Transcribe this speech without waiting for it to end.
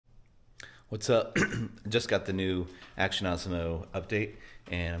What's up? Just got the new Action Osmo update,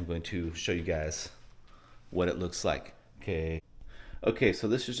 and I'm going to show you guys what it looks like. Okay, so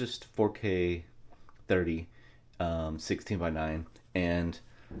this is just 4K 30, 16 by 9, and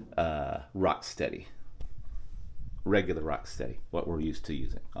rock steady, regular rock steady, what we're used to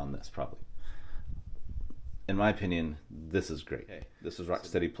using on this probably. In my opinion, this is great. This is rock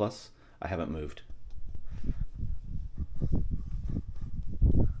steady plus. I haven't moved.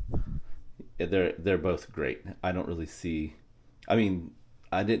 They're both great. I don't really see, I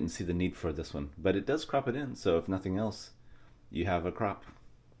didn't see the need for this one, but it does crop it in, so if nothing else, you have a crop.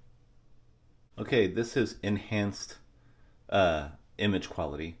 Okay, this is enhanced image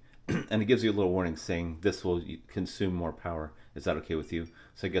quality, and it gives you a little warning saying this will consume more power. Is that okay with you?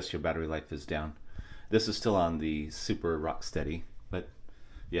 So I guess your battery life is down. This is still on the super rock steady, but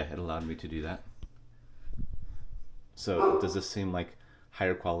yeah, it allowed me to do that. So does this seem like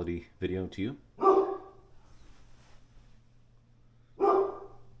higher quality video to you?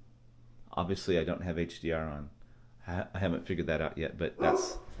 Obviously I don't have HDR on. I haven't figured that out yet, but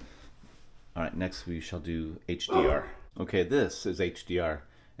that's alright. Next we shall do HDR. Okay, this is HDR,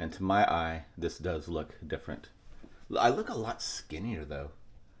 and to my eye this does look different. I look a lot skinnier though.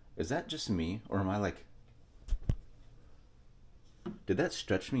 Is that just me, or am I like, did that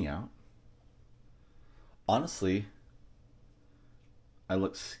stretch me out? Honestly, I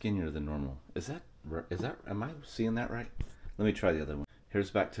look skinnier than normal. Is that, am I seeing that right? Let me try the other one.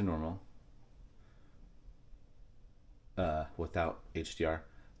 Here's back to normal. Without HDR.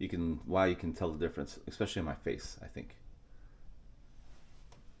 You can tell the difference, especially in my face, I think.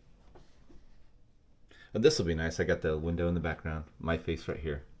 But this will be nice. I got the window in the background, my face right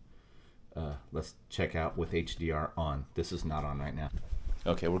here. Let's check out with HDR on. This is not on right now.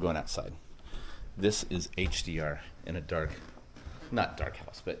 Okay, we're going outside. This is HDR in a dark, not dark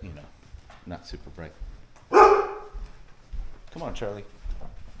house, but you know, not super bright. Come on, Charlie.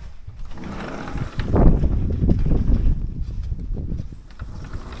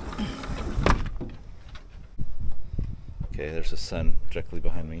 Okay, there's the sun directly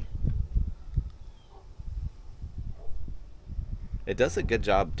behind me. It does a good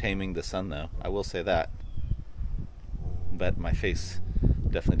job taming the sun though, I will say that. But my face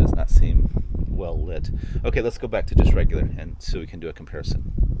definitely does not seem well lit. Okay, let's go back to just regular and so we can do a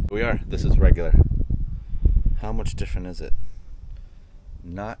comparison. We are, this is regular. How much different is it?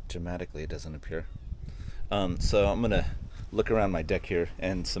 Not dramatically, it doesn't appear. So I'm gonna look around my deck here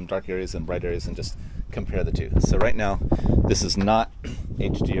and some dark areas and bright areas and just compare the two. So right now, this is not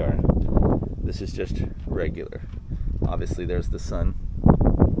HDR. This is just regular. Obviously there's the sun.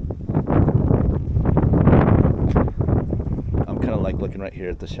 I'm kind of like looking right here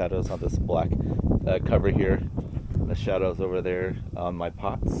at the shadows on this black cover here. The shadows over there on my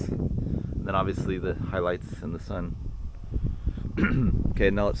pots. And then obviously the highlights in the sun.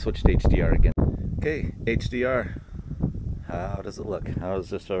 Okay, now let's switch to HDR again. Okay, HDR. How does it look? How does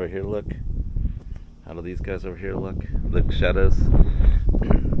this over here look? How do these guys over here look? Look, shadows.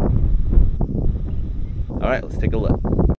 Alright, let's take a look.